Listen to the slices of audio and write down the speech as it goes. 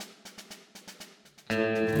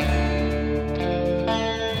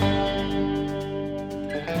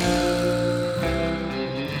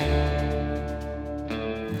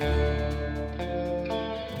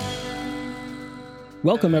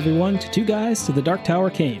Welcome, everyone, to Two Guys to the Dark Tower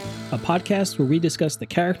Came, a podcast where we discuss the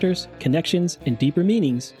characters, connections, and deeper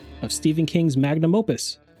meanings of Stephen King's magnum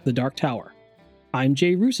opus, The Dark Tower. I'm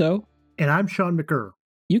Jay Russo. And I'm Sean McGurr.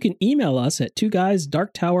 You can email us at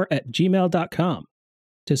twoguysdarktower@gmail.com.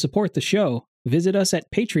 To support the show, visit us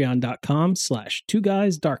at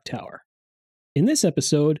patreon.com/twoguysdarktower. In this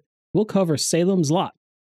episode, we'll cover Salem's Lot,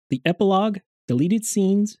 the epilogue, deleted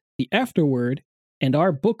scenes, the afterword, and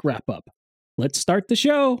our book wrap-up. Let's start the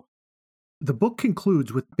show. The book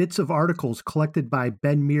concludes with bits of articles collected by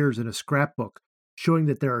Ben Mears in a scrapbook, showing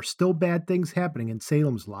that there are still bad things happening in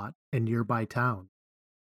Salem's Lot and nearby town.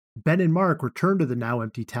 Ben and Mark return to the now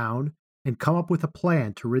empty town and come up with a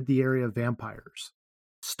plan to rid the area of vampires.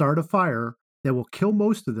 Start a fire that will kill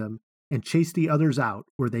most of them and chase the others out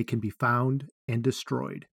where they can be found and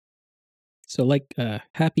destroyed. So like a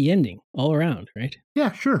happy ending all around, right?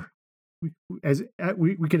 Yeah, sure. We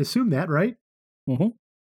can assume that, right? Mm-hmm.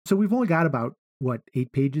 So we've only got about,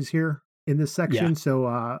 8 pages here in this section. Yeah.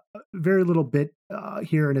 So very little bit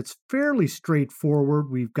here, and it's fairly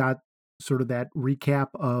straightforward. We've got sort of that recap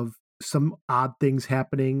of some odd things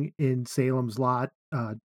happening in Salem's Lot,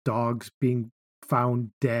 dogs being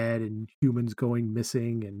found dead and humans going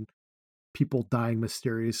missing and people dying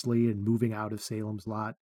mysteriously and moving out of Salem's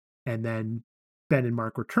Lot. And then Ben and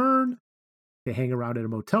Mark return. They hang around at a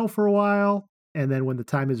motel for a while. And then when the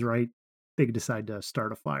time is right, they decide to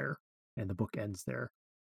start a fire. And the book ends there.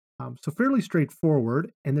 So fairly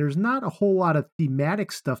straightforward. And there's not a whole lot of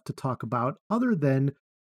thematic stuff to talk about other than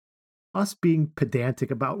us being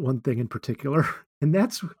pedantic about one thing in particular. And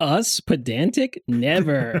that's us pedantic?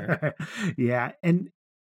 Never. Yeah. And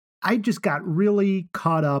I just got really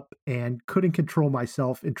caught up and couldn't control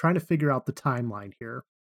myself in trying to figure out the timeline here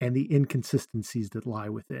and the inconsistencies that lie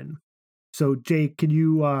within. So, Jay, can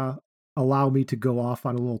you allow me to go off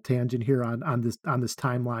on a little tangent here on this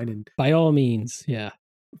timeline? And by all means, yeah.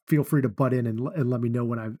 Feel free to butt in and let me know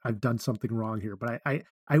when I've done something wrong here. But I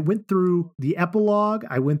went through the epilogue,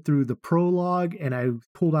 I went through the prologue, and I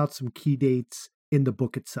pulled out some key dates in the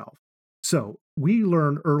book itself. So we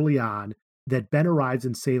learn early on that Ben arrives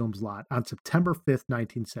in Salem's Lot on September 5th,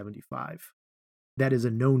 1975. That is a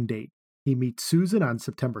known date. He meets Susan on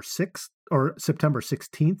September 6th or September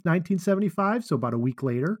 16th, 1975, so about a week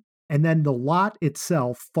later. And then the lot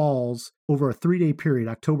itself falls over a 3-day period,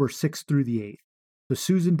 October 6th through the 8th. So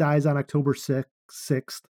Susan dies on October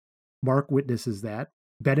 6th. Mark witnesses that.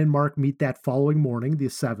 Ben and Mark meet that following morning, the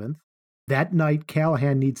 7th. That night,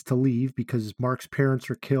 Callahan needs to leave because Mark's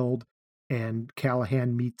parents are killed, and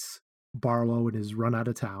Callahan meets Barlow and is run out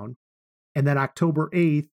of town. And then October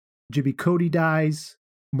 8th, Jimmy Cody dies.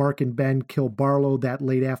 Mark and Ben kill Barlow that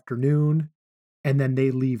late afternoon, and then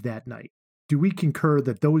they leave that night. Do we concur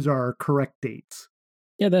that those are correct dates?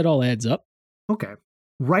 Yeah, that all adds up. Okay.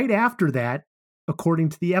 Right after that, according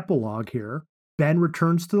to the epilogue here, Ben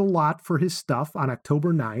returns to the lot for his stuff on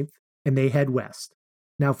October 9th, and they head west.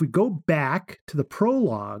 Now, if we go back to the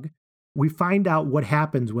prologue, we find out what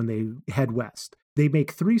happens when they head west. They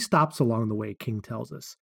make 3 stops along the way, King tells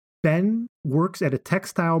us. Ben works at a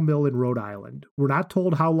textile mill in Rhode Island. We're not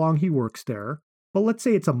told how long he works there, but let's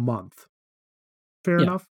say it's a month. Fair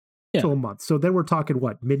enough? Yeah. So a month. So then we're talking,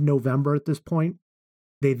 mid-November at this point?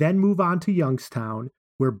 They then move on to Youngstown,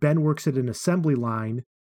 where Ben works at an assembly line,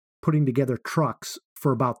 putting together trucks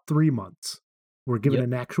for about 3 months. We're given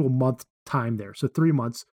an actual month time there. So 3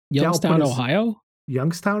 months. Youngstown, Ohio?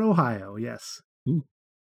 Youngstown, Ohio, yes. Ooh.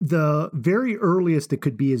 The very earliest it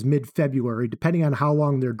could be is mid-February, depending on how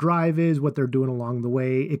long their drive is, what they're doing along the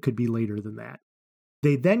way. It could be later than that.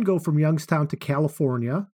 They then go from Youngstown to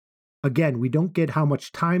California. Again, we don't get how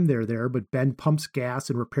much time they're there, but Ben pumps gas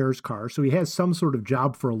and repairs cars, so he has some sort of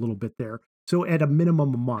job for a little bit there. So at a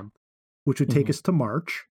minimum a month, which would take us to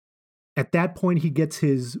March. At that point, he gets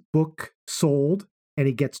his book sold, and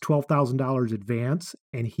he gets $12,000 advance,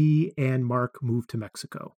 and he and Mark move to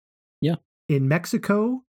Mexico. Yeah. In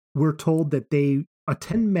Mexico, we're told that they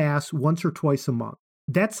attend Mass once or twice a month.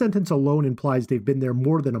 That sentence alone implies they've been there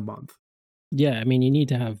more than a month. Yeah, I mean, you need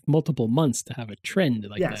to have multiple months to have a trend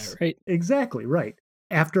like that, right? Exactly, right.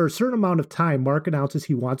 After a certain amount of time, Mark announces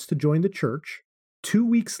he wants to join the church. 2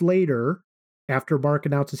 weeks later, after Mark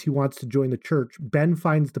announces he wants to join the church, Ben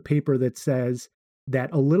finds the paper that says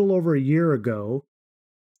that a little over a year ago,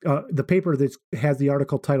 the paper that has the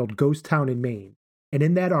article titled Ghost Town in Maine. And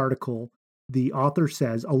in that article, the author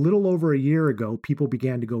says a little over a year ago, people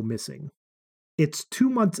began to go missing. It's 2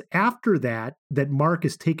 months after that Mark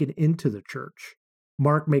is taken into the church.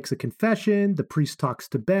 Mark makes a confession, the priest talks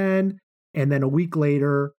to Ben, and then a week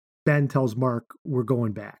later, Ben tells Mark, we're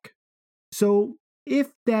going back. So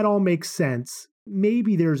if that all makes sense,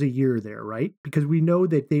 maybe there's a year there, right? Because we know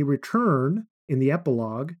that they return in the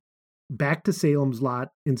epilogue back to Salem's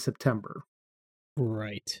Lot in September.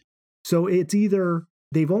 Right. So it's either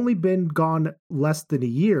they've only been gone less than a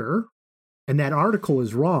year, and that article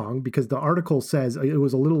is wrong because the article says it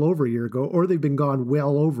was a little over a year ago, or they've been gone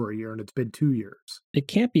well over a year and it's been 2 years. It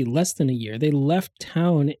can't be less than a year. They left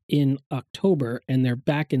town in October and they're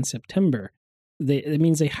back in September. It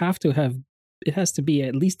means they have to have, it has to be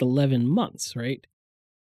at least 11 months, right?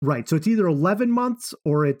 Right. So it's either 11 months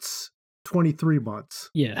or it's 23 months.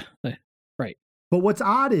 Yeah, right. But what's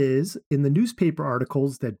odd is in the newspaper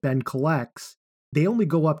articles that Ben collects, they only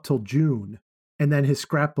go up till June. And then his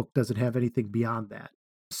scrapbook doesn't have anything beyond that.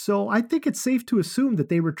 So I think it's safe to assume that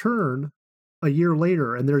they return a year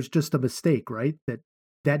later and there's just a mistake, right?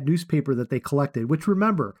 That newspaper that they collected, which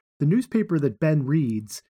remember, the newspaper that Ben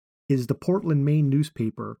reads is the Portland, Maine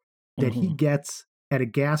newspaper that he gets at a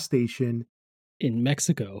gas station in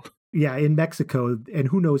Mexico. Yeah, in Mexico. And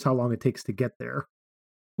who knows how long it takes to get there.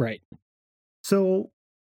 Right. So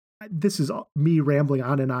this is me rambling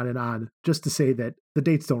on and on and on just to say that the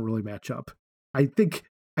dates don't really match up. I think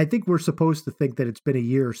we're supposed to think that it's been a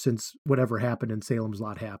year since whatever happened in Salem's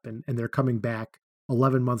Lot happened, and they're coming back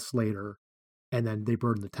 11 months later, and then they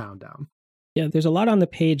burn the town down. Yeah, there's a lot on the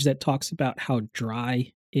page that talks about how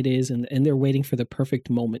dry it is, and they're waiting for the perfect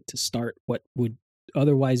moment to start what would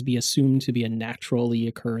otherwise be assumed to be a naturally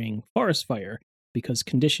occurring forest fire because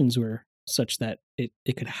conditions were such that it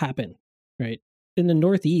could happen, right? In the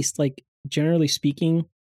Northeast, like generally speaking,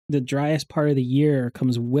 the driest part of the year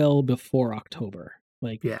comes well before October.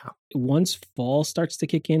 Like once fall starts to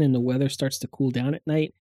kick in and the weather starts to cool down at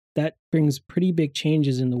night, that brings pretty big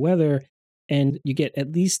changes in the weather and you get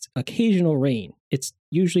at least occasional rain. It's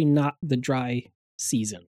usually not the dry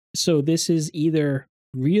season. So this is either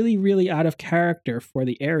really, really out of character for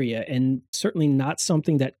the area and certainly not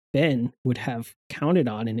something that Ben would have counted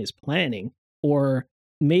on in his planning, or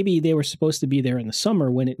maybe they were supposed to be there in the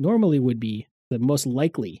summer when it normally would be the most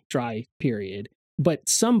likely dry period. But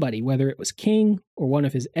somebody, whether it was King or one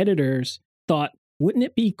of his editors, thought, wouldn't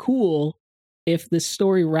it be cool if this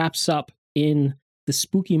story wraps up in the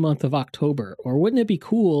spooky month of October? Or wouldn't it be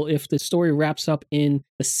cool if the story wraps up in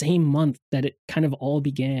the same month that it kind of all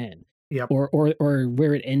began? Yep. Or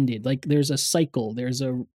where it ended. Like there's a cycle, there's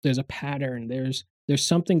a pattern, there's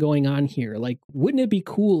something going on here. Like, wouldn't it be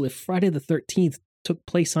cool if Friday the 13th took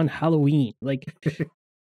place on Halloween? Like,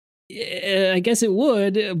 I guess it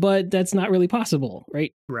would, but that's not really possible,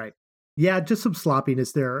 right? Right. Yeah, just some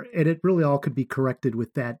sloppiness there. And it really all could be corrected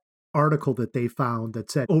with that article that they found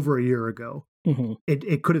that said over a year ago. Mm-hmm.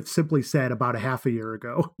 It could have simply said about a half a year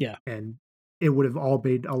ago. Yeah. And it would have all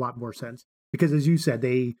made a lot more sense. Because as you said,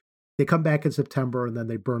 they come back in September and then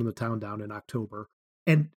they burn the town down in October.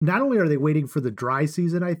 And not only are they waiting for the dry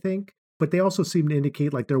season, I think, but they also seem to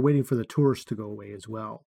indicate like they're waiting for the tourists to go away as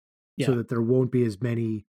well. Yeah. So that there won't be as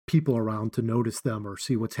many people around to notice them or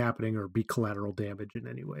see what's happening or be collateral damage in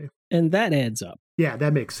any way. And that adds up. Yeah,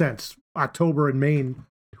 that makes sense. October in Maine,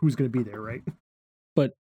 who's going to be there, right?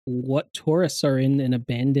 But what tourists are in an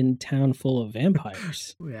abandoned town full of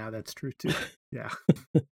vampires? Yeah, that's true too. Yeah.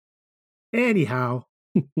 Anyhow,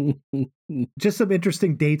 just some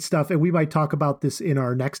interesting date stuff. And we might talk about this in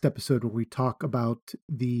our next episode when we talk about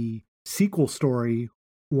the sequel story,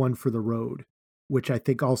 One for the Road, which I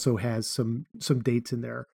think also has some dates in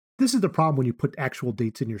there. This is the problem when you put actual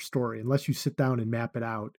dates in your story. Unless you sit down and map it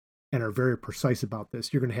out and are very precise about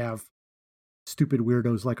this, you're going to have stupid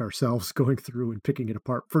weirdos like ourselves going through and picking it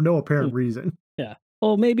apart for no apparent reason. Yeah.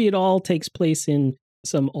 Well, maybe it all takes place in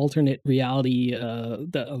some alternate reality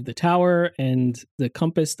of the tower, and the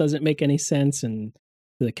compass doesn't make any sense, and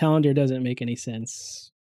the calendar doesn't make any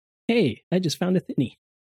sense. Hey, I just found a thinny.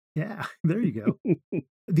 Yeah, there you go.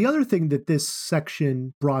 The other thing that this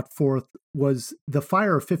section brought forth was the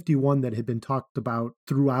Fire of 51 that had been talked about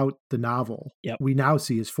throughout the novel. Yep. We now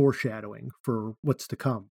see as foreshadowing for what's to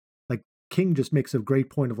come. Like King just makes a great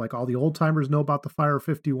point of like all the old timers know about the Fire of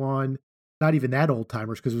 51. Not even that old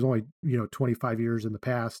timers because it was only 25 years in the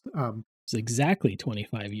past. It's exactly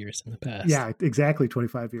 25 years in the past. Yeah, exactly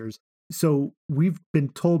 25 years. So we've been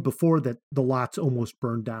told before that the lot's almost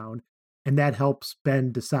burned down. And that helps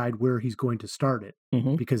Ben decide where he's going to start it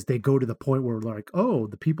because they go to the point where like, oh,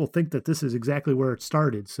 the people think that this is exactly where it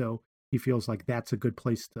started. So he feels like that's a good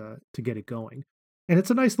place to get it going. And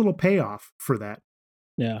it's a nice little payoff for that.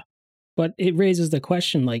 Yeah. But it raises the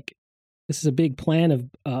question, like, this is a big plan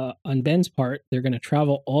of on Ben's part. They're going to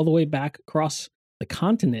travel all the way back across the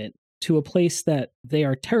continent to a place that they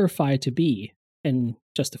are terrified to be, and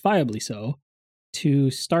justifiably so,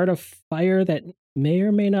 to start a fire that may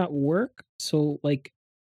or may not work. So, like,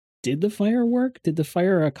 did the fire work? Did the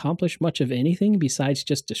fire accomplish much of anything besides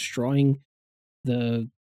just destroying the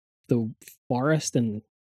the forest and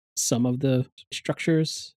some of the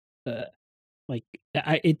structures? Uh, like,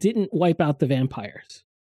 it didn't wipe out the vampires,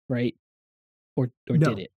 right? Or did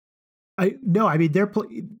No, it? no. I mean,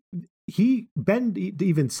 Ben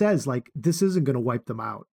even says like this isn't going to wipe them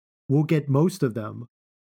out. We'll get most of them,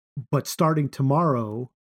 but starting tomorrow,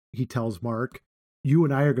 he tells Mark, you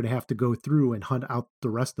and I are going to have to go through and hunt out the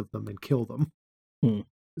rest of them and kill them. Hmm.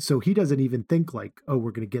 So he doesn't even think like, oh,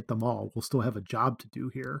 we're going to get them all. We'll still have a job to do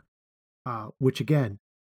here, which again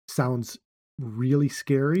sounds really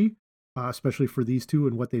scary, especially for these two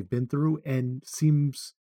and what they've been through, and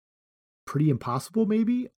seems pretty impossible,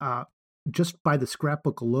 maybe. Just by the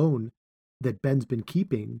scrapbook alone that Ben's been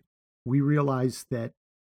keeping, we realize that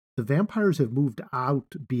the vampires have moved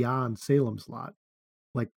out beyond Salem's Lot.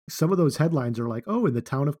 Like some of those headlines are like, oh, in the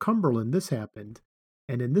town of Cumberland, this happened.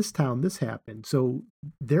 And in this town, this happened. So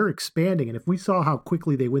they're expanding. And if we saw how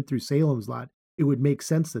quickly they went through Salem's Lot, it would make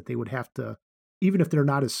sense that they would have to, even if they're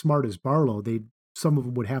not as smart as Barlow, some of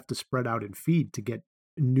them would have to spread out and feed to get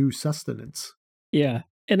new sustenance. Yeah.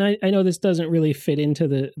 And I know this doesn't really fit into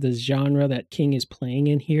the genre that King is playing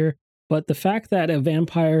in here, but the fact that a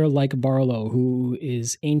vampire like Barlow, who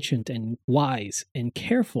is ancient and wise and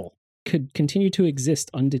careful, could continue to exist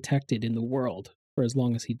undetected in the world for as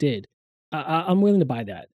long as he did, I'm willing to buy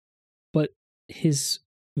that. But his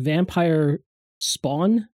vampire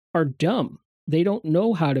spawn are dumb. They don't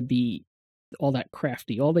know how to be all that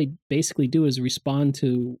crafty. All they basically do is respond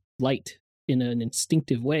to light in an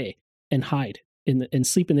instinctive way and hide and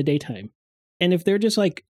sleep in the daytime. And if they're just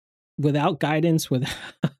like without guidance,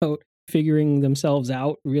 without figuring themselves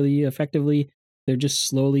out really effectively, they're just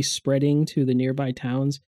slowly spreading to the nearby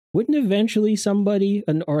towns. Wouldn't eventually somebody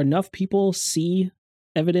or enough people see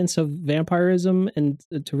evidence of vampirism and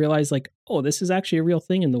to realize like, oh, this is actually a real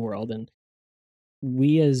thing in the world, and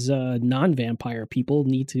we as non-vampire people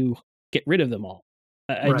need to get rid of them all.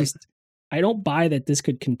 I Right. just I don't buy that this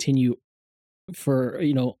could continue for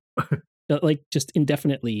like just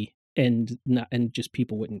indefinitely and not and just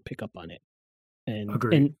people wouldn't pick up on it. And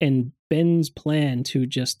Agreed. and Ben's plan to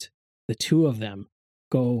just the two of them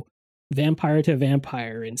go vampire to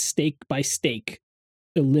vampire and stake by stake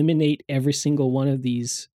eliminate every single one of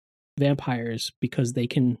these vampires because they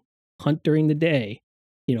can hunt during the day,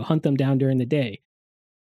 hunt them down during the day.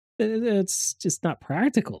 It's just not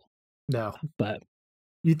practical. No. But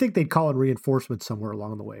You'd think they'd call in reinforcements somewhere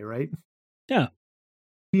along the way, right? yeah.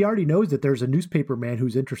 He already knows that there's a newspaper man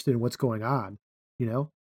who's interested in what's going on.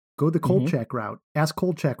 Go the Kolchak route. Ask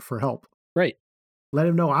Kolchak for help. Right. Let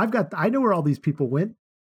him know I know where all these people went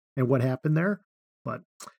and what happened there. But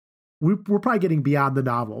we're probably getting beyond the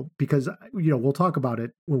novel because we'll talk about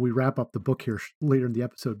it when we wrap up the book here later in the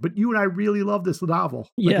episode. But you and I really love this novel.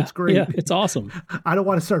 Like, Yeah, it's great. Yeah, it's awesome. I don't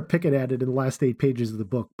want to start picking at it in the last 8 pages of the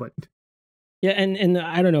book, but yeah, and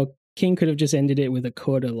I don't know. King could have just ended it with a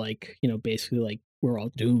coda like basically like we're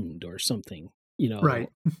all doomed or something, right.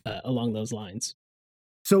 Along those lines.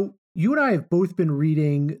 So you and I have both been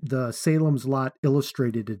reading the Salem's Lot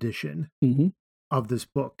illustrated edition of this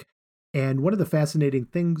book. And one of the fascinating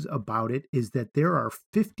things about it is that there are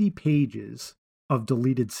 50 pages of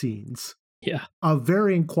deleted scenes. Yeah. Of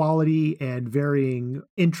varying quality and varying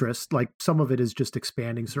interest. Like some of it is just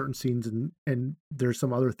expanding certain scenes and there's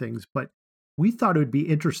some other things. But we thought it would be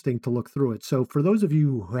interesting to look through it. So for those of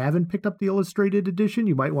you who haven't picked up the illustrated edition,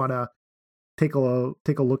 you might want to take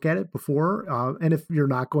a look at it before. And if you're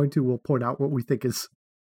not going to, we'll point out what we think is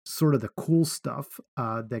sort of the cool stuff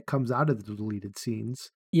that comes out of the deleted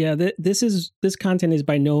scenes. Yeah, this content is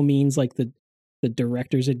by no means like the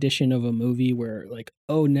director's edition of a movie where like,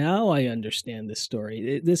 oh, now I understand this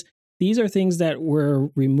story. These are things that were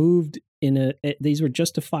removed these were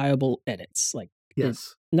justifiable edits. Like,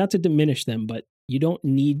 yes, not to diminish them, but you don't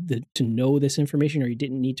need to know this information, or you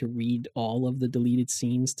didn't need to read all of the deleted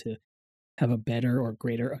scenes to have a better or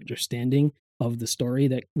greater understanding of the story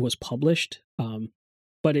that was published.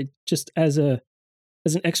 But it just as an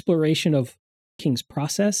exploration of King's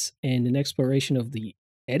process and an exploration of the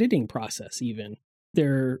editing process, even,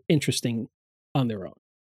 they're interesting on their own.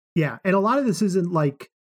 Yeah, and a lot of this isn't like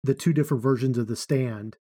the 2 different versions of The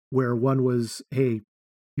Stand, where one was, hey,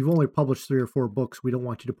 you've only published 3 or 4 books. We don't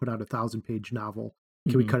want you to put out a 1,000-page novel.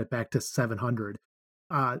 Can we cut it back to 700?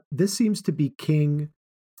 This seems to be King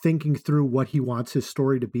thinking through what he wants his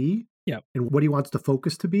story to be. Yeah. And what he wants the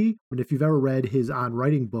focus to be. And if you've ever read his On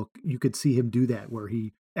Writing book, you could see him do that, where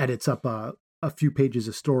he edits up a few pages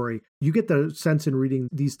of story. You get the sense in reading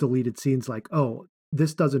these deleted scenes like, oh,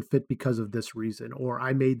 this doesn't fit because of this reason, or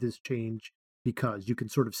I made this change because you can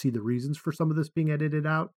sort of see the reasons for some of this being edited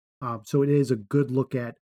out. So it is a good look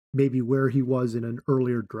at maybe where he was in an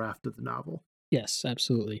earlier draft of the novel. Yes,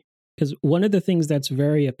 absolutely. Because one of the things that's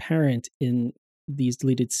very apparent in these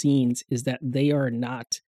deleted scenes is that they are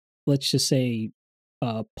not, let's just say,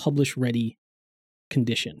 publish ready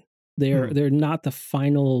condition. They're not the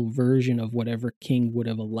final version of whatever King would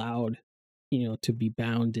have allowed, to be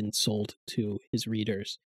bound and sold to his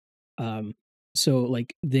readers. So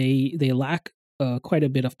like they lack quite a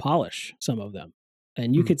bit of polish, some of them,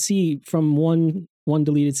 and you could see from one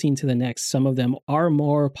deleted scene to the next, some of them are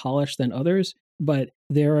more polished than others. But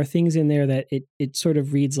there are things in there that it sort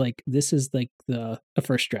of reads like this is like a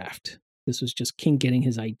first draft. This was just King getting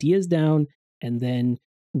his ideas down, and then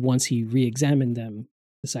once he re-examined them,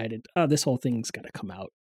 decided, oh, this whole thing's got to come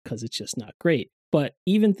out because it's just not great. But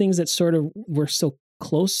even things that sort of were so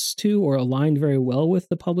close to or aligned very well with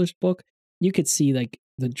the published book, you could see like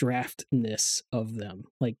the draftness of them.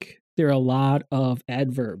 Like there are a lot of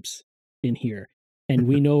adverbs in here, and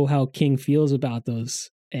we know how King feels about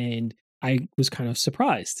those. And I was kind of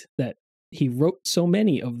surprised that he wrote so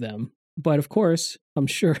many of them. But of course, I'm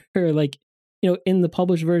sure like, in the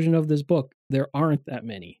published version of this book, there aren't that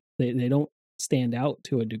many. They don't stand out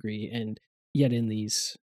to a degree. And yet in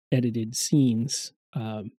these edited scenes,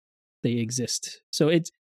 they exist. So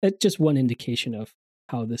it's just one indication of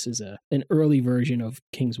how this is an early version of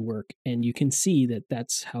King's work. And you can see that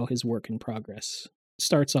that's how his work in progress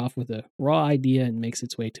starts off with a raw idea and makes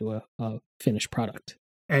its way to a finished product.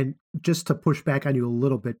 And just to push back on you a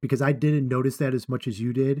little bit, because I didn't notice that as much as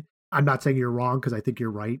you did. I'm not saying you're wrong, because I think you're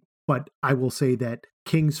right. But I will say that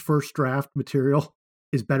King's first draft material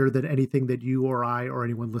is better than anything that you or I or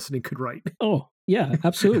anyone listening could write. Oh, yeah,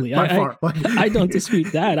 absolutely. By far. I don't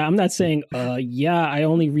dispute that. I'm not saying, I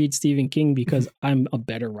only read Stephen King because I'm a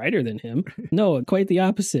better writer than him. No, quite the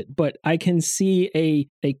opposite. But I can see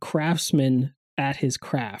a craftsman at his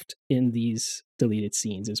craft in these deleted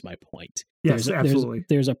scenes is my point. Yes, absolutely.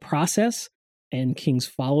 There's a process, and King's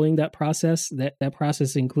following that process. That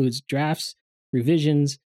process includes drafts,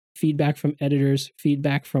 revisions, feedback from editors,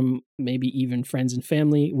 feedback from maybe even friends and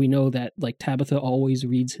family. We know that like Tabitha always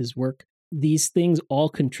reads his work. These things all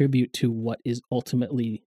contribute to what is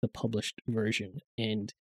ultimately the published version.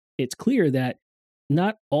 And it's clear that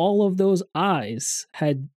not all of those eyes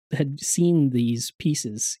had seen these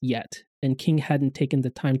pieces yet. And King hadn't taken the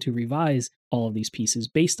time to revise all of these pieces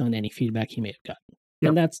based on any feedback he may have gotten. Yep.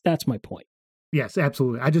 And that's my point. Yes,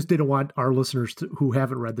 absolutely. I just didn't want our listeners who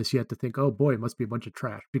haven't read this yet to think, oh boy, it must be a bunch of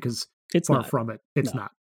trash, because it's far from it. It's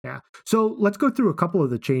not. Yeah. So let's go through a couple of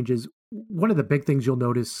the changes. One of the big things you'll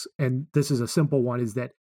notice, and this is a simple one, is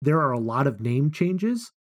that there are a lot of name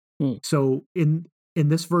changes. So in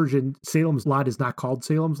this version, Salem's Lot is not called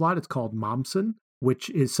Salem's Lot. It's called Momsen, which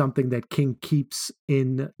is something that King keeps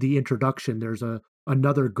in the introduction. There's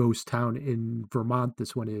another ghost town in Vermont,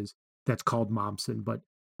 this one is, that's called Momsen. But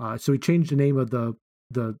so he changed the name of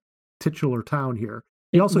the titular town here.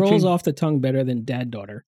 He also rolls off the tongue better than dad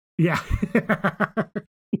daughter. Yeah.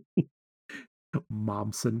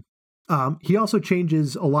 Momsen. He also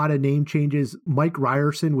changes a lot of name changes. Mike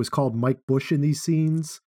Ryerson was called Mike Bush in these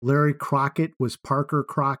scenes. Larry Crockett was Parker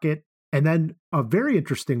Crockett. And then a very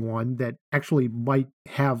interesting one that actually might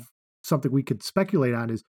have something we could speculate on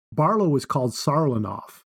is Barlow was called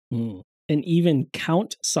Sarlanoff. And even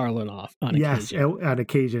Count Sarlanoff on occasion. Yes, on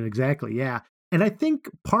occasion, exactly, yeah. And I think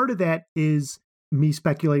part of that is me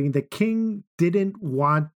speculating that King didn't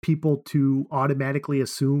want people to automatically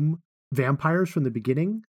assume vampires from the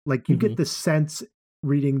beginning. Like you get the sense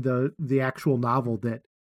reading the actual novel that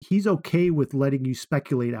he's okay with letting you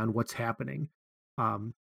speculate on what's happening.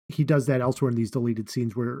 He does that elsewhere in these deleted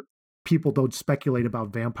scenes where people don't speculate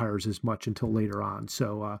about vampires as much until later on.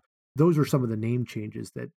 So those are some of the name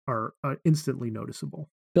changes that are instantly noticeable.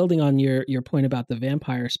 Building on your point about the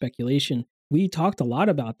vampire speculation, we talked a lot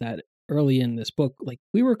about that early in this book. Like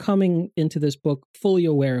we were coming into this book fully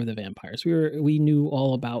aware of the vampires. We knew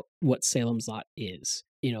all about what Salem's Lot is.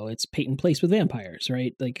 It's Peyton Place with vampires,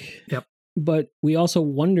 right? Like, yep. But we also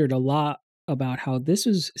wondered a lot about how this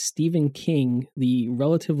is Stephen King, the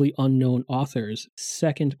relatively unknown author's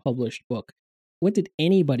second published book. What did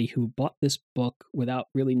anybody who bought this book without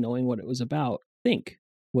really knowing what it was about think?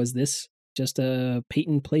 Was this just a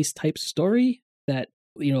Peyton Place type story that,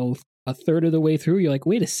 a third of the way through, you're like,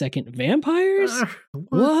 wait a second, vampires?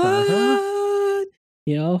 What?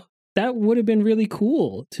 That would have been really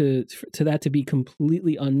cool to that to be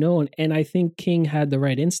completely unknown. And I think King had the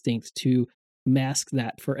right instinct to mask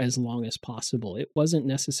that for as long as possible. It wasn't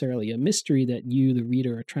necessarily a mystery that you, the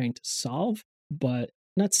reader, are trying to solve, but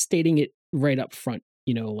not stating it right up front.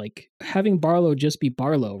 Like having Barlow just be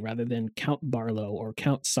Barlow rather than Count Barlow or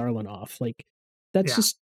Count Sarlanoff. Like that's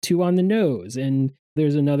just too on the nose. And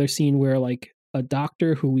there's another scene where like a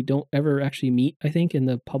doctor who we don't ever actually meet, I think, in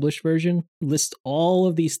the published version, lists all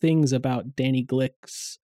of these things about Danny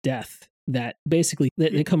Glick's death that basically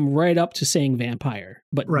they come right up to saying vampire,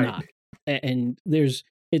 but not. And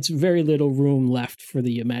it's very little room left for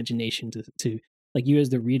the imagination to like, you as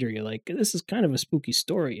the reader, you're like, this is kind of a spooky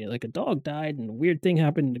story. Like a dog died and a weird thing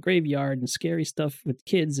happened in the graveyard and scary stuff with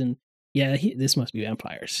kids. And this must be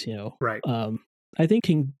vampires, Right. I think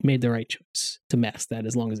King made the right choice to mask that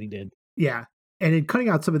as long as he did. Yeah. And in cutting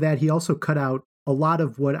out some of that, he also cut out a lot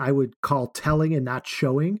of what I would call telling and not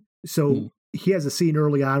showing. So he has a scene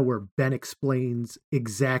early on where Ben explains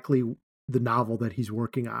exactly the novel that he's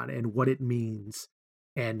working on and what it means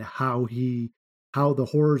and how the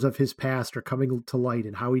horrors of his past are coming to light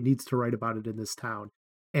and how he needs to write about it in this town.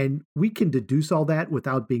 And we can deduce all that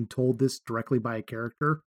without being told this directly by a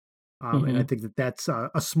character. And I think that's a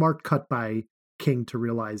smart cut by King to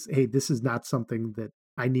realize, hey, this is not something that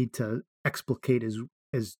I need to explicate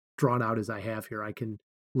as drawn out as I have here. I can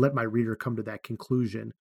let my reader come to that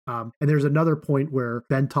conclusion. And there's another point where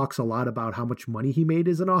Ben talks a lot about how much money he made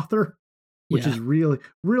as an author, which is really,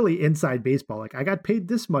 really inside baseball. Like, I got paid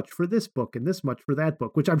this much for this book and this much for that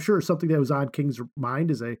book, which I'm sure is something that was on King's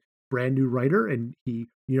mind as a brand new writer. And he,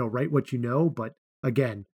 write what you know. But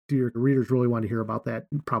again, do your readers really want to hear about that?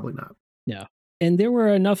 Probably not. Yeah. And there were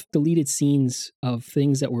enough deleted scenes of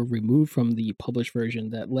things that were removed from the published version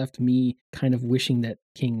that left me kind of wishing that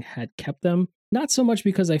King had kept them. Not so much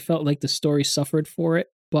because I felt like the story suffered for it,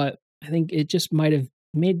 but I think it just might have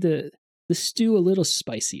made the stew a little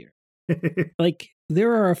spicier. Like,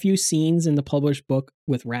 there are a few scenes in the published book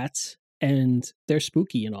with rats, and they're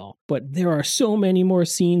spooky and all, but there are so many more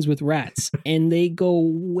scenes with rats, and they go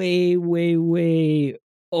way, way, way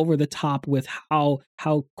over the top with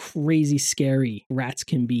how crazy scary rats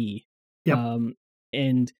can be. Yep.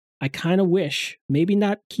 And I kind of wish, maybe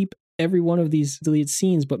not keep every one of these deleted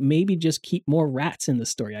scenes, but maybe just keep more rats in the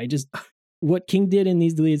story. What King did in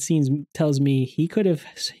these deleted scenes tells me he could have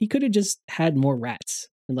just had more rats.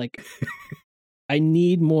 And like, I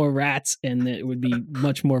need more rats, and it would be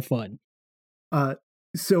much more fun.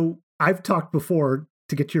 So I've talked before,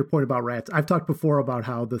 to get to your point about rats, I've talked before about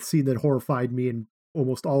how the scene that horrified me in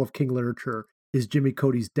almost all of King literature is Jimmy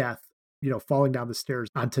Cody's death, falling down the stairs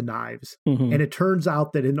onto knives. And it turns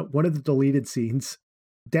out that in one of the deleted scenes,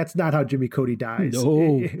 that's not how Jimmy Cody dies.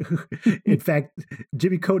 No. In fact,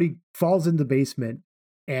 Jimmy Cody falls in the basement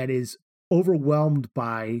and is overwhelmed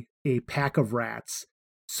by a pack of rats.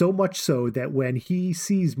 So much so that when he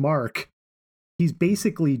sees Mark, he's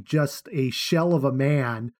basically just a shell of a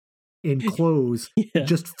man in clothes,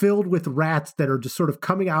 just filled with rats that are just sort of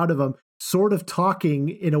coming out of him, sort of talking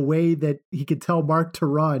in a way that he could tell Mark to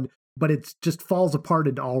run, but it just falls apart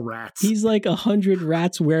into all rats. He's like 100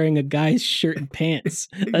 rats wearing a guy's shirt and pants.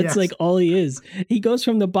 That's like all he is. He goes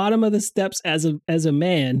from the bottom of the steps as a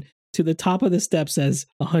man to the top of the steps as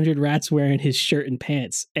 100 rats wearing his shirt and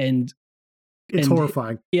pants. And it's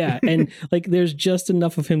horrifying. Yeah. And like, there's just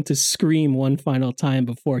enough of him to scream one final time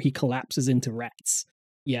before he collapses into rats.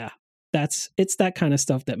 Yeah. It's that kind of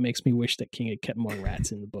stuff that makes me wish that King had kept more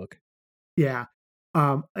rats in the book. Yeah.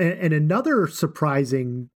 And another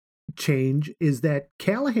surprising change is that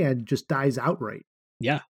Callahan just dies outright.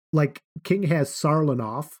 Yeah. Like, King has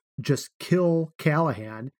Sarlanoff just kill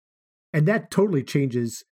Callahan, and that totally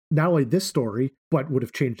changes not only this story, but would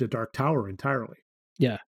have changed the Dark Tower entirely.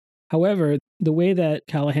 Yeah. However, the way that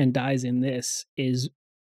Callahan dies in this is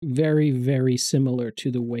very, very similar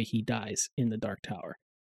to the way he dies in the Dark Tower.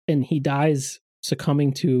 And he dies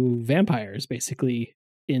succumbing to vampires, basically,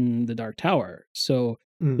 in the Dark Tower. So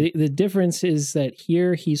the difference is that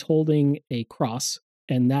here he's holding a cross,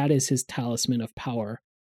 and that is his talisman of power.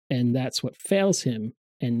 And that's what fails him,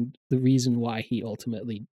 and the reason why he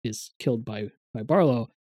ultimately is killed by Barlow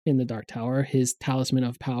in the Dark Tower. His talisman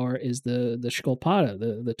of power is the Skolpada,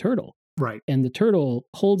 the turtle. Right. And the turtle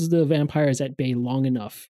holds the vampires at bay long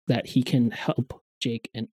enough that he can help Jake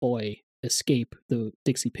and Oy escape the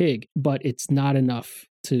Dixie Pig, but it's not enough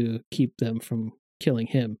to keep them from killing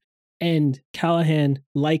him. And Callahan,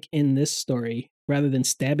 like in this story, rather than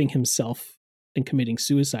stabbing himself and committing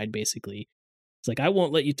suicide, basically, it's like, I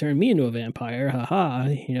won't let you turn me into a vampire. Haha.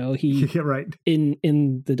 He right.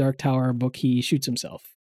 In the Dark Tower book, he shoots himself.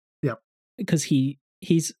 Yep. Because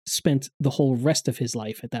he's spent the whole rest of his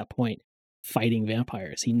life at that point fighting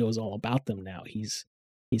vampires. He knows all about them now. He's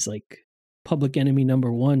like public enemy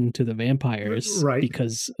number one to the vampires, right,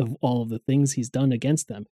 because of all of the things he's done against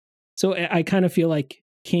them. So I kind of feel like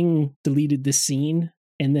King deleted the scene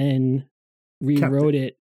and then rewrote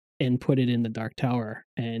it and put it in the Dark Tower.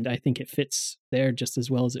 And I think it fits there just as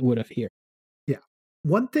well as it would have here. Yeah.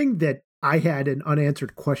 One thing that I had an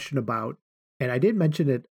unanswered question about, and I did mention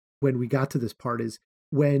it when we got to this part, is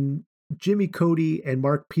when Jimmy Cody and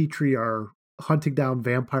Mark Petrie are hunting down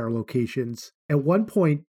vampire locations. At one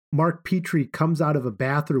point, Mark Petrie comes out of a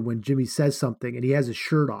bathroom when Jimmy says something and he has his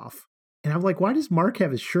shirt off. And I'm like, why does Mark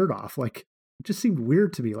have his shirt off? Like, it just seemed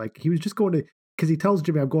weird to me. Like, he was just going to, because he tells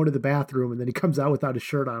Jimmy, I'm going to the bathroom, and then he comes out without his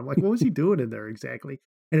shirt on. I'm like, what was he doing in there exactly?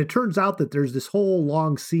 And it turns out that there's this whole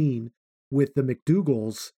long scene with the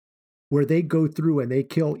McDougalls where they go through and they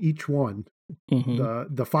kill each one,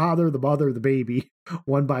 the father, the mother, the baby,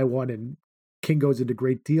 one by one. And King goes into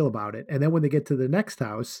great deal about it. And then when they get to the next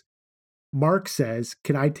house, Mark says,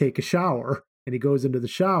 can I take a shower? And he goes into the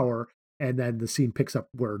shower, and then the scene picks up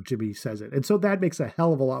where Jimmy says it. And so that makes a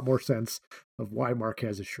hell of a lot more sense of why Mark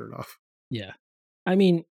has his shirt off. Yeah. I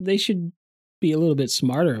mean, they should be a little bit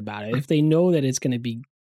smarter about it. If they know that it's going to be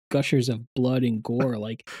gushers of blood and gore,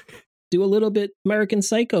 like do a little bit American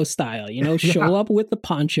Psycho style, you know, show up with the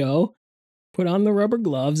poncho, put on the rubber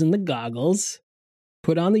gloves and the goggles,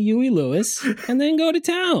 put on the Huey Lewis, and then go to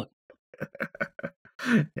town.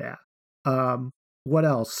 Yeah. What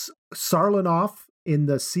else? Sarlanoff in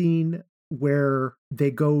the scene where they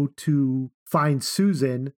go to find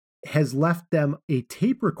Susan has left them a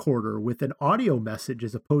tape recorder with an audio message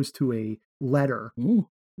as opposed to a letter,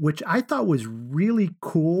 which I thought was really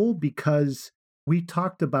cool because we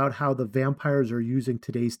talked about how the vampires are using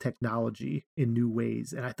today's technology in new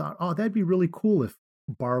ways. And I thought, oh, that'd be really cool if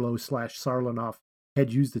Barlow / Sarlanoff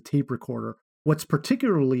had used the tape recorder. What's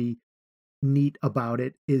particularly neat about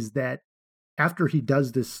it is that after he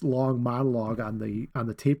does this long monologue on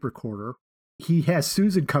the tape recorder, he has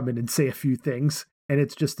Susan come in and say a few things, and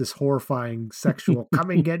it's just this horrifying sexual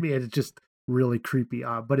come and get me, and it's just really creepy.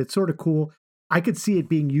 But it's sort of cool. I could see it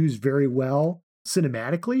being used very well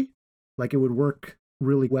cinematically, like it would work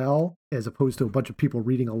really well as opposed to a bunch of people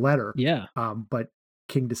reading a letter. Yeah. But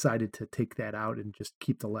King decided to take that out and just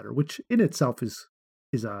keep the letter, which in itself is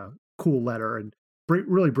a cool letter and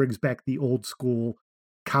really brings back the old school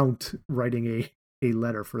Count writing a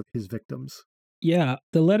letter for his victims. Yeah,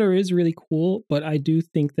 the letter is really cool, but I do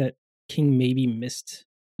think that King maybe missed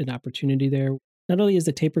an opportunity there. Not only is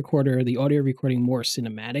the tape recorder, the audio recording, more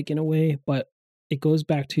cinematic in a way, but it goes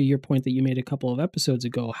back to your point that you made a couple of episodes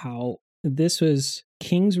ago, how this was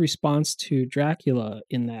King's response to Dracula,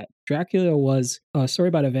 in that Dracula was a story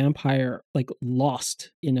about a vampire like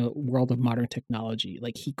lost in a world of modern technology.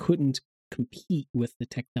 Like he couldn't compete with the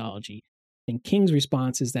technology. And King's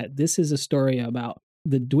response is that this is a story about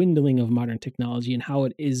the dwindling of modern technology and how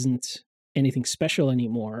it isn't anything special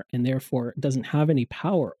anymore, and therefore doesn't have any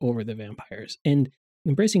power over the vampires. And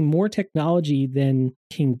embracing more technology than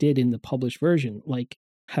King did in the published version, like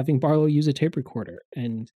having Barlow use a tape recorder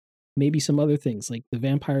and maybe some other things, like the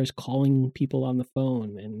vampires calling people on the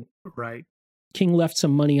phone. And right, King left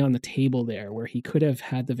some money on the table there where he could have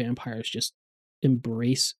had the vampires just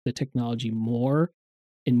embrace the technology more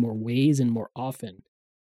in more ways and more often.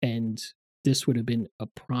 And this would have been a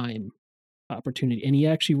prime opportunity. And he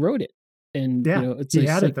actually wrote it. And yeah, you know, it's he like,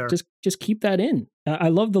 had it there. Just keep that in. I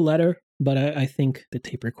love the letter, but I think the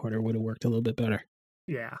tape recorder would have worked a little bit better.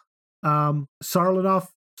 Yeah. Sarlanoff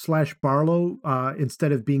 / Barlow,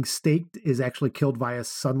 instead of being staked, is actually killed via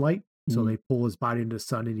sunlight. So they pull his body into the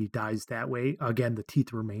sun and he dies that way. Again, the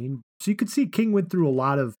teeth remain. So you could see King went through a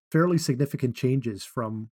lot of fairly significant changes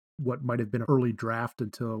from what might have been an early draft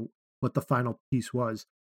until what the final piece was.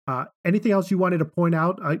 Anything else you wanted to point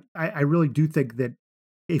out? I really do think that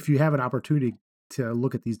if you have an opportunity to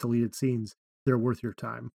look at these deleted scenes, they're worth your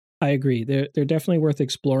time. I agree. They're definitely worth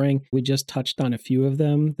exploring. We just touched on a few of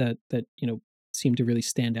them that you know seem to really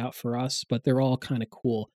stand out for us, but they're all kind of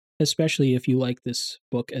cool, especially if you like this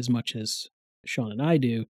book as much as Sean and I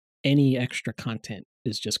do. Any extra content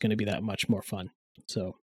is just going to be that much more fun.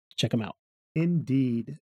 So check them out.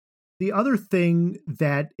 Indeed. The other thing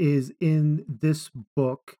that is in this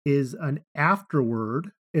book is an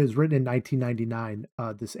afterword. It was written in 1999,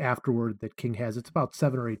 this afterword that King has. It's about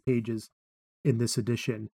 7 or 8 pages in this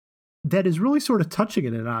edition that is really sort of touching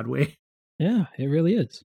in an odd way. Yeah, it really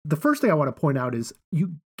is. The first thing I want to point out is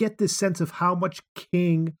you get this sense of how much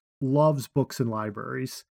King loves books and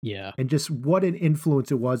libraries. Yeah. And just what an influence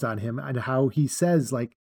it was on him, and how he says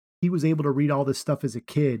like he was able to read all this stuff as a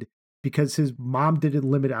kid because his mom didn't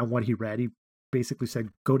limit on what he read. He basically said,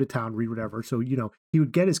 go to town, read whatever. So, you know, he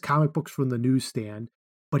would get his comic books from the newsstand,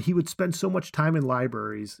 but he would spend so much time in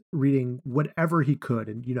libraries reading whatever he could.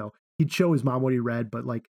 And, you know, he'd show his mom what he read, but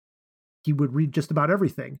like he would read just about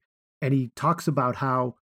everything. And he talks about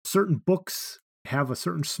how certain books have a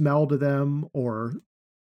certain smell to them or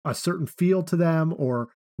a certain feel to them or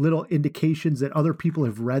little indications that other people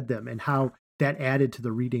have read them and how that added to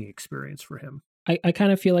the reading experience for him. I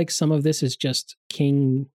kind of feel like some of this is just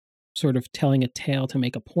King sort of telling a tale to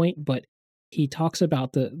make a point, but he talks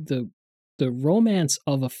about the romance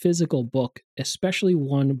of a physical book, especially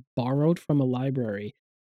one borrowed from a library,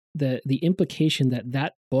 the implication that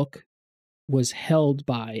that book was held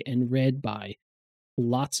by and read by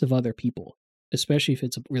lots of other people, especially if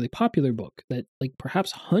it's a really popular book that like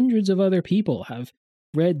perhaps hundreds of other people have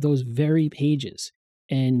read those very pages.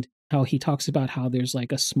 And how he talks about how there's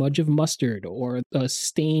like a smudge of mustard or a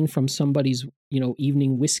stain from somebody's,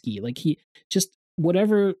 evening whiskey. Like he just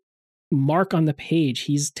whatever mark on the page,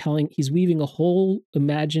 he's weaving a whole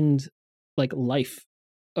imagined like life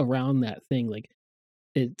around that thing. Like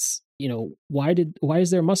it's, why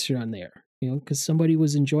is there mustard on there? Because somebody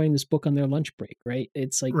was enjoying this book on their lunch break, right?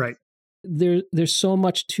 It's like right. There's so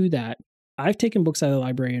much to that. I've taken books out of the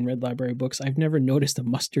library and read library books. I've never noticed a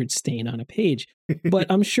mustard stain on a page, but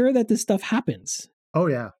I'm sure that this stuff happens. Oh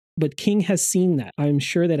yeah. But King has seen that. I'm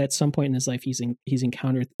sure that at some point in his life, he's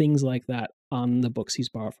encountered things like that on the books he's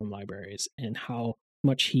borrowed from libraries, and how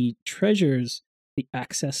much he treasures the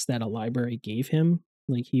access that a library gave him.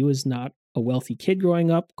 Like he was not a wealthy kid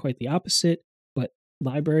growing up, quite the opposite. But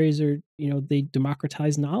libraries are, they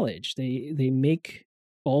democratize knowledge. They make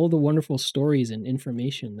all the wonderful stories and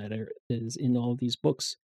information that is in all of these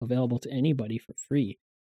books available to anybody for free.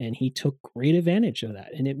 And he took great advantage of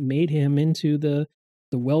that. And it made him into the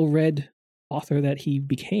well-read author that he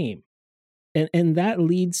became. And that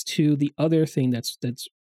leads to the other thing that's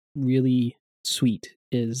really sweet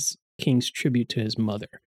is King's tribute to his mother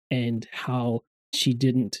and how she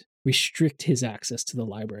didn't restrict his access to the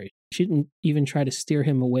library. She didn't even try to steer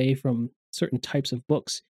him away from certain types of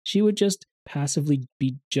books. She would just passively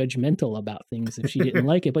be judgmental about things if she didn't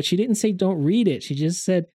like it. But she didn't say, don't read it. She just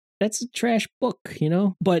said, that's a trash book,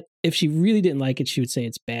 But if she really didn't like it, she would say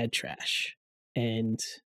it's bad trash. And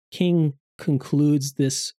King concludes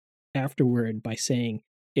this afterward by saying,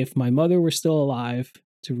 if my mother were still alive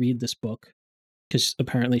to read this book, because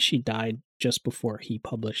apparently she died just before he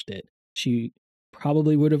published it, she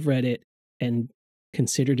probably would have read it and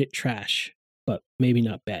considered it trash, but maybe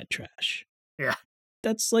not bad trash. Yeah.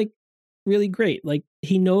 That's like really great. Like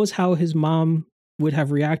he knows how his mom would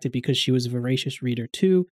have reacted because she was a voracious reader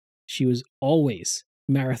too. She was always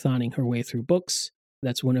marathoning her way through books.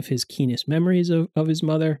 That's one of his keenest memories of his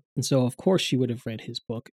mother. And so, of course, she would have read his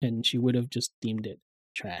book and she would have just deemed it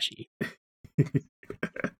trashy.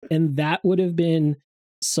 And that would have been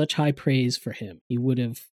such high praise for him. He would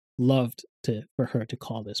have loved for her to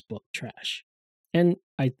call this book trash. And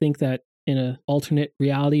I think that in an alternate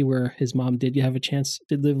reality where his mom did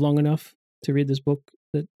live long enough to read this book,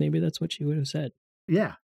 that maybe that's what she would have said.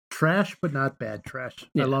 Yeah. Trash, but not bad trash.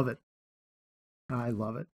 Yeah. I love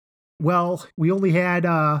it. Well, we only had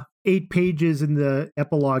 8 pages in the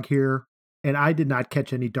epilogue here, and I did not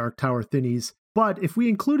catch any Dark Tower thinnies. But if we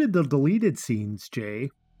included the deleted scenes, Jay,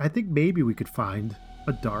 I think maybe we could find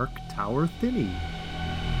a Dark Tower thinny.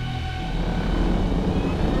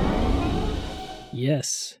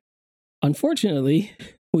 Yes. Unfortunately,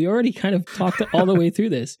 we already kind of talked all the way through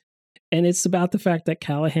this, and it's about the fact that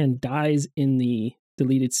Callahan dies in the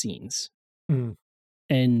deleted scenes,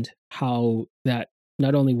 and how that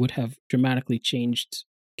not only would have dramatically changed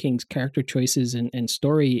King's character choices and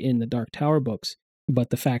story in the Dark Tower books, but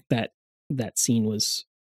the fact that that scene was,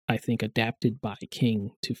 I think, adapted by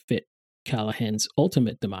King to fit Callahan's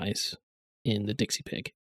ultimate demise in the Dixie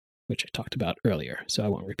Pig, which I talked about earlier, so I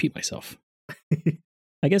won't repeat myself.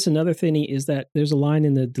 I guess another thing is that there's a line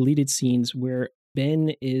in the deleted scenes where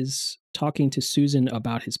Ben is talking to Susan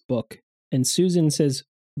about his book, and Susan says,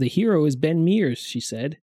 "The hero is Ben Mears," she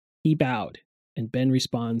said. He bowed, and Ben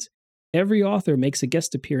responds, "Every author makes a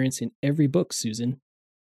guest appearance in every book, Susan."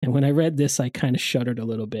 And when I read this, I kind of shuddered a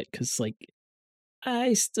little bit because,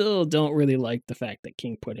 I still don't really like the fact that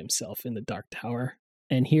King put himself in the Dark Tower.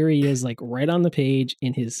 And here he is, right on the page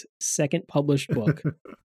in his second published book,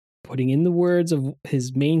 putting in the words of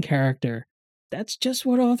his main character. That's just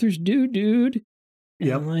what authors do, dude.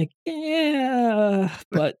 Yeah, I'm like, yeah,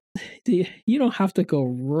 but you don't have to go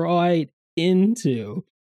right into,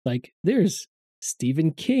 there's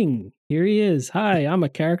Stephen King. Here he is. Hi, I'm a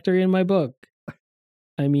character in my book.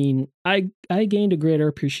 I mean, I gained a greater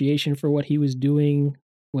appreciation for what he was doing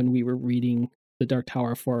when we were reading The Dark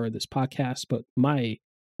Tower for this podcast, but my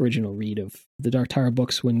original read of the Dark Tower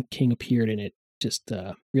books when King appeared in it just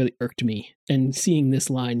really irked me. And seeing this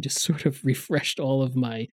line just sort of refreshed all of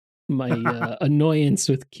my my annoyance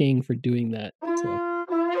with King for doing that. So.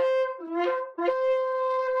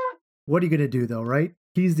 What are you going to do, though, right?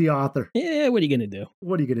 He's the author. Yeah, what are you going to do?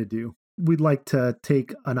 What are you going to do? We'd like to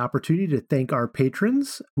take an opportunity to thank our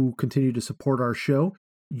patrons who continue to support our show.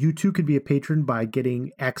 You too can be a patron by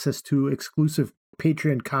getting access to exclusive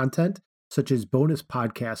Patreon content, such as bonus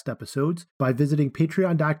podcast episodes, by visiting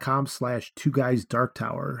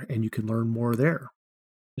patreon.com/2guysdarktower, and you can learn more there.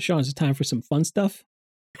 Sean, is it time for some fun stuff?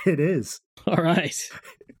 It is. All right.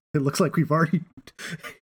 It looks like we've already...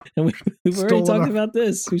 And we've already talked about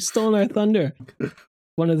this. We've stolen our thunder.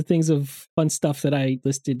 One of the things of fun stuff that I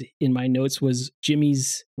listed in my notes was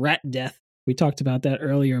Jimmy's rat death. We talked about that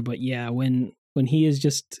earlier, but yeah, when he is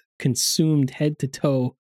just consumed head to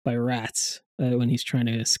toe by rats when he's trying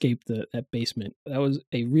to escape that basement. That was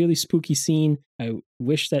a really spooky scene. I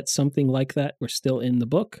wish that something like that were still in the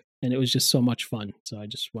book, and it was just so much fun. So I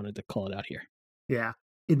just wanted to call it out here. Yeah.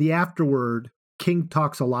 In the afterword, King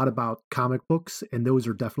talks a lot about comic books, and those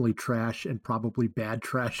are definitely trash and probably bad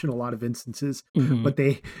trash in a lot of instances. Mm-hmm. But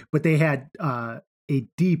they had a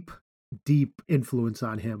deep influence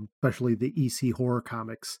on him, especially the EC horror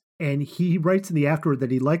comics. And he writes in the afterword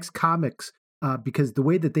that he likes comics because the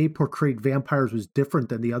way that they portrayed vampires was different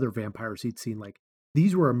than the other vampires he'd seen. Like,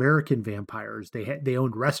 these were American vampires. They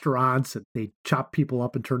owned restaurants, and they chopped people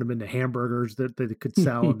up and turned them into hamburgers that they could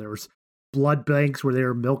sell. And there was blood banks where they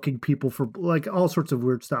were milking people for like all sorts of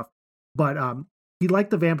weird stuff. But he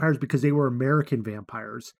liked the vampires because they were American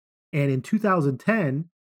vampires. And in 2010,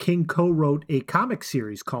 King co-wrote a comic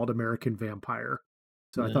series called American Vampire.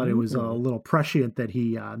 So I thought it was a little prescient that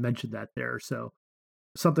he mentioned that there. So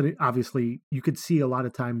something, obviously, you could see a lot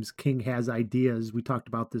of times King has ideas. We talked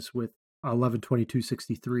about this with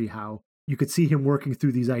 11/22/63, how you could see him working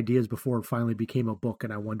through these ideas before it finally became a book,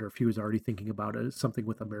 and I wonder if he was already thinking about something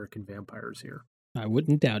with American vampires here. I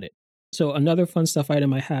wouldn't doubt it. So another fun stuff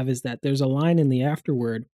item I have is that there's a line in the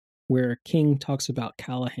afterword where King talks about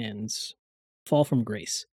Callahan's fall from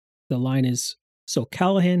grace. The line is, "So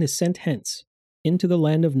Callahan is sent hence into the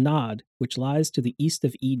land of Nod, which lies to the east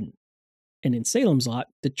of Eden. And in Salem's Lot,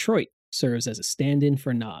 Detroit serves as a stand-in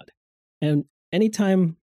for Nod." And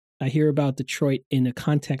anytime I hear about Detroit in a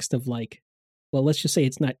context of like, well, let's just say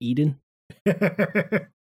it's not Eden. It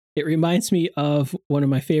reminds me of one of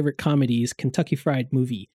my favorite comedies, Kentucky Fried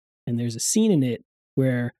Movie. And there's a scene in it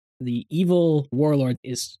where the evil warlord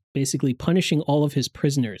is basically punishing all of his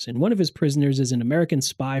prisoners. And one of his prisoners is an American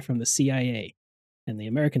spy from the CIA. And the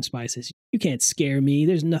American spy says, "You can't scare me.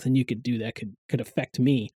 There's nothing you could do that could affect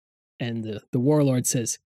me." And the warlord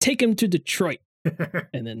says, "Take him to Detroit."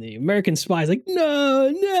 And then the American spy is like,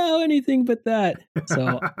 no, anything but that.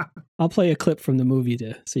 So I'll play a clip from the movie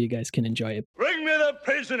so you guys can enjoy it. "Bring me the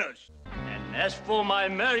prisoners. And as for my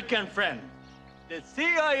American friend, the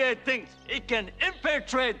CIA thinks it can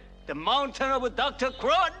infiltrate the mountain of Dr.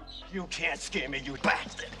 Crud. You can't scare me, you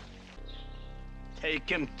bastard. Take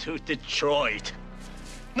him to Detroit."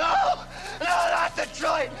 No, not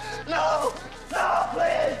Detroit. No,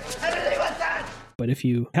 please. Anything but that. But if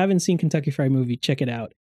you haven't seen Kentucky Fried Movie, check it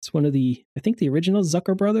out. It's one of the original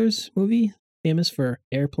Zucker Brothers movie, famous for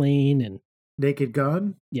Airplane and Naked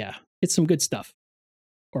Gun. Yeah, it's some good stuff.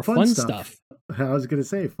 Or fun stuff. I was going to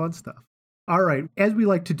say fun stuff. All right. As we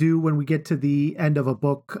like to do when we get to the end of a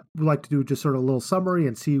book, we like to do just sort of a little summary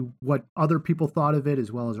and see what other people thought of it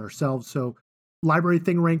as well as ourselves. So Library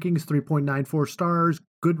Thing rankings, 3.94 stars.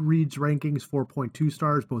 Goodreads rankings, 4.2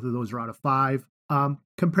 stars. Both of those are out of 5.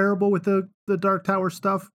 Comparable with the Dark Tower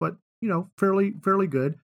stuff, but, fairly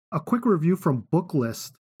good. A quick review from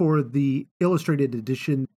Booklist for the illustrated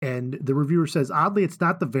edition, and the reviewer says, "Oddly, it's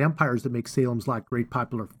not the vampires that make Salem's Lot great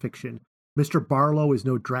popular fiction. Mr. Barlow is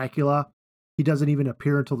no Dracula. He doesn't even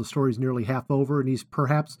appear until the story's nearly half over, and he's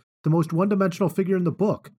perhaps the most one-dimensional figure in the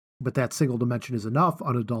book. But that single dimension is enough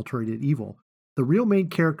unadulterated evil. The real main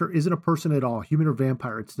character isn't a person at all, human or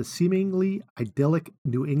vampire. It's the seemingly idyllic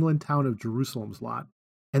New England town of Jerusalem's Lot."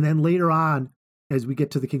 And then later on, as we get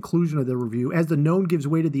to the conclusion of the review, as the known gives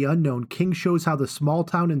way to the unknown, King shows how the small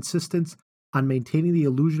town insistence on maintaining the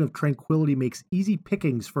illusion of tranquility makes easy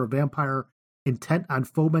pickings for a vampire intent on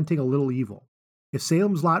fomenting a little evil. If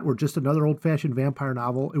Salem's Lot were just another old-fashioned vampire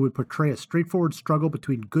novel, it would portray a straightforward struggle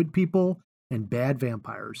between good people and bad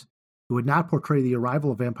vampires. It would not portray the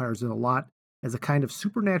arrival of vampires in the lot as a kind of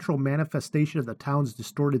supernatural manifestation of the town's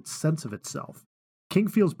distorted sense of itself. King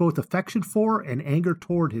feels both affection for and anger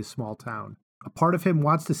toward his small town. A part of him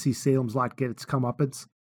wants to see Salem's Lot get its comeuppance,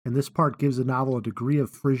 and this part gives the novel a degree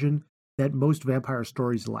of frisson that most vampire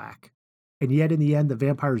stories lack. And yet, in the end, the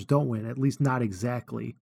vampires don't win, at least not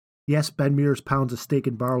exactly. Yes, Ben Mears pounds a stake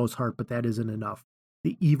in Barlow's heart, but that isn't enough.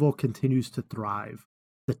 the evil continues to thrive.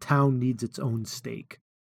 The town needs its own stake.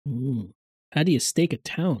 Ooh. How do you stake a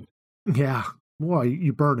town? Yeah. Well,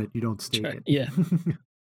 you burn it, you don't stake it. Yeah.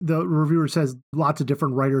 The reviewer says lots of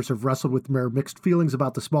different writers have wrestled with their mixed feelings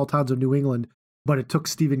about the small towns of New England, but it took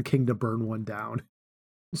Stephen King to burn one down.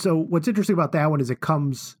 So what's interesting about that one is it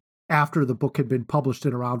comes after the book had been published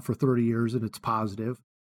and around for 30 years, and it's positive.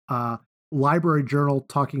 Library Journal,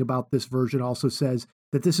 talking about this version, also says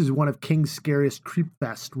that this is one of King's scariest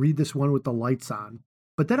creepfests. Read this one with the lights on.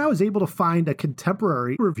 But then I was able to find a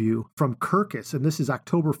contemporary review from Kirkus, and this is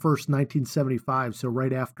October 1st, 1975, so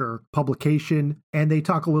right after publication. And they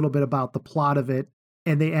talk a little bit about the plot of it,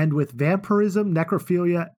 and they end with vampirism,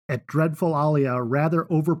 necrophilia, and dreadful alia, rather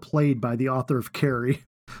overplayed by the author of Carrie.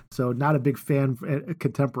 So not a big fan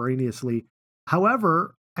contemporaneously.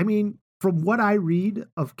 However, I mean, from what I read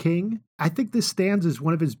of King, I think this stands as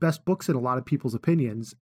one of his best books in a lot of people's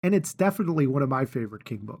opinions, and it's definitely one of my favorite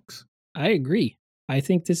King books. I agree. I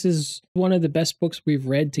think this is one of the best books we've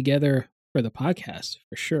read together for the podcast,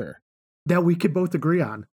 for sure. That we could both agree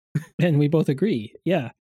on. And we both agree.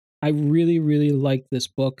 Yeah. I really, really liked this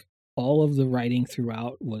book. All of the writing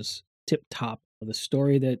throughout was tip top. The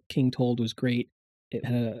story that King told was great. It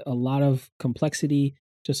had a lot of complexity,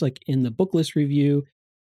 just like in the book list review.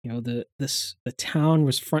 You know, the town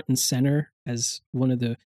was front and center as one of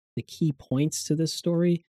the key points to this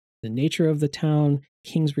story. The nature of the town,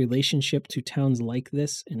 King's relationship to towns like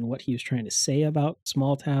this, and what he was trying to say about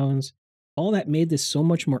small towns, all that made this so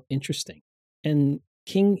much more interesting. And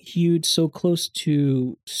King hewed so close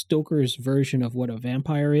to Stoker's version of what a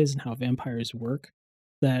vampire is and how vampires work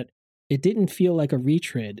that it didn't feel like a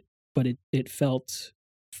retread, but it felt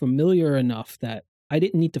familiar enough that I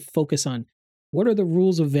didn't need to focus on what are the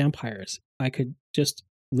rules of vampires. I could just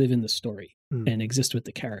live in the story and exist with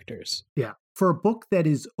the characters. Yeah. For a book that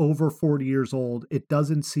is over 40 years old, it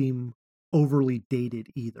doesn't seem overly dated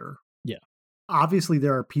either. Yeah. Obviously,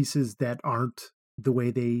 there are pieces that aren't the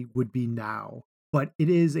way they would be now, but it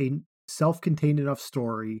is a self-contained enough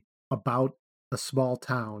story about a small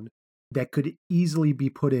town that could easily be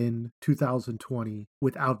put in 2020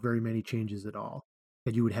 without very many changes at all.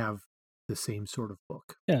 And you would have the same sort of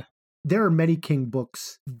book. Yeah. There are many King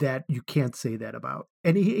books that you can't say that about.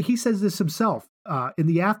 And he says this himself. In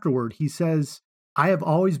the afterword, he says, I have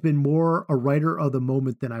always been more a writer of the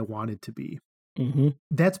moment than I wanted to be. Mm-hmm.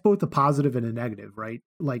 That's both a positive and a negative, right?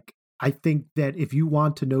 Like, I think that if you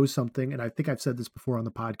want to know something, and I think I've said this before on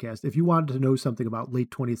the podcast, if you wanted to know something about late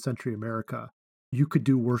 20th century America, you could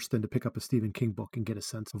do worse than to pick up a Stephen King book and get a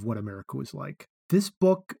sense of what America was like. This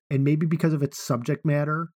book, and maybe because of its subject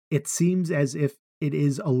matter, it seems as if it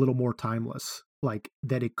is a little more timeless, like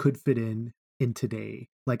that it could fit in today.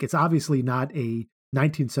 Like, it's obviously not a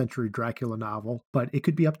 19th century Dracula novel, but it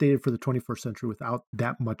could be updated for the 21st century without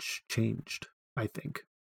that much changed, I think.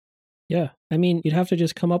 Yeah. I mean, you'd have to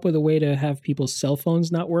just come up with a way to have people's cell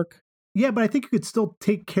phones not work. Yeah, but I think you could still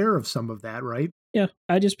take care of some of that, right? Yeah.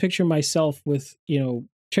 I just picture myself with,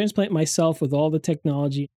 transplant myself with all the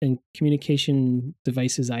technology and communication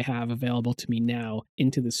devices I have available to me now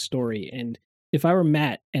into this story. And if I were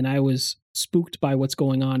Matt and I was spooked by what's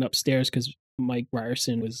going on upstairs because Mike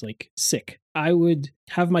Ryerson was like sick, I would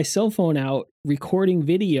have my cell phone out recording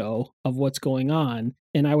video of what's going on,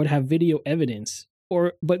 and I would have video evidence.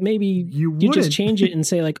 But maybe you just change it and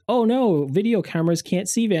say like, oh no, video cameras can't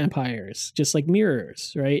see vampires, just like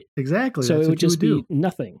mirrors, right? Exactly. So it would just be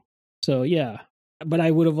nothing. So yeah, but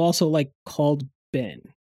I would have also like called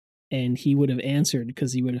Ben, and he would have answered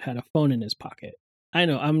because he would have had a phone in his pocket. I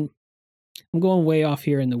know I'm going way off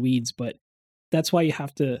here in the weeds, but that's why you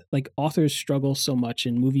have to, like, authors struggle so much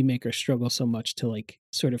and movie makers struggle so much to like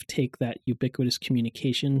sort of take that ubiquitous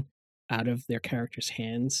communication out of their characters'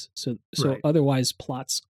 hands. So right. Otherwise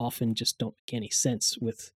plots often just don't make any sense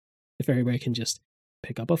if everybody can just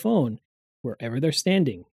pick up a phone wherever they're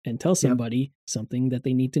standing and tell somebody something that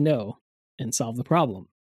they need to know and solve the problem.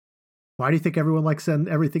 Why do you think everyone likes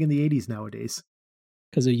everything in the 80s nowadays?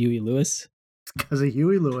 Because of Huey Lewis? It's because of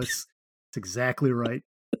Huey Lewis. That's exactly right.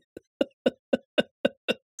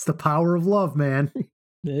 It's the power of love, man. It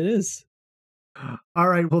is. All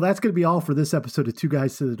right. Well, that's going to be all for this episode of Two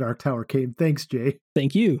Guys to the Dark Tower Came. Thanks, Jay.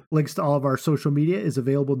 Thank you. Links to all of our social media is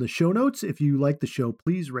available in the show notes. If you like the show,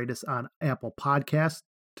 please rate us on Apple Podcasts.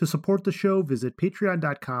 To support the show, visit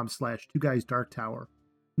patreon.com/2guysdarktower.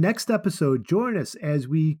 Next episode, join us as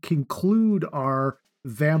we conclude our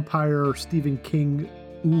vampire Stephen King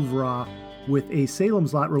oeuvre with a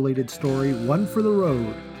Salem's Lot related story, One for the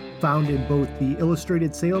Road, found in both the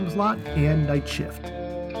Illustrated Salem's Lot and Night Shift.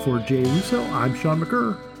 For Jay Russo, I'm Sean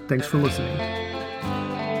McGurr. Thanks for listening.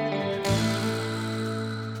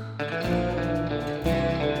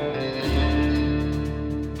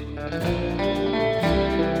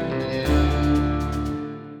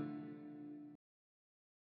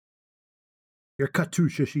 You're cut too,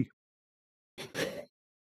 Shishi.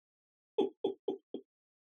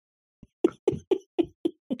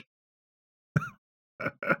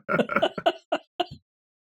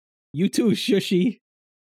 You too, Shushi.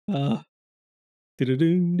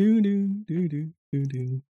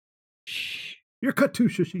 You're cut too,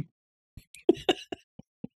 Shishi.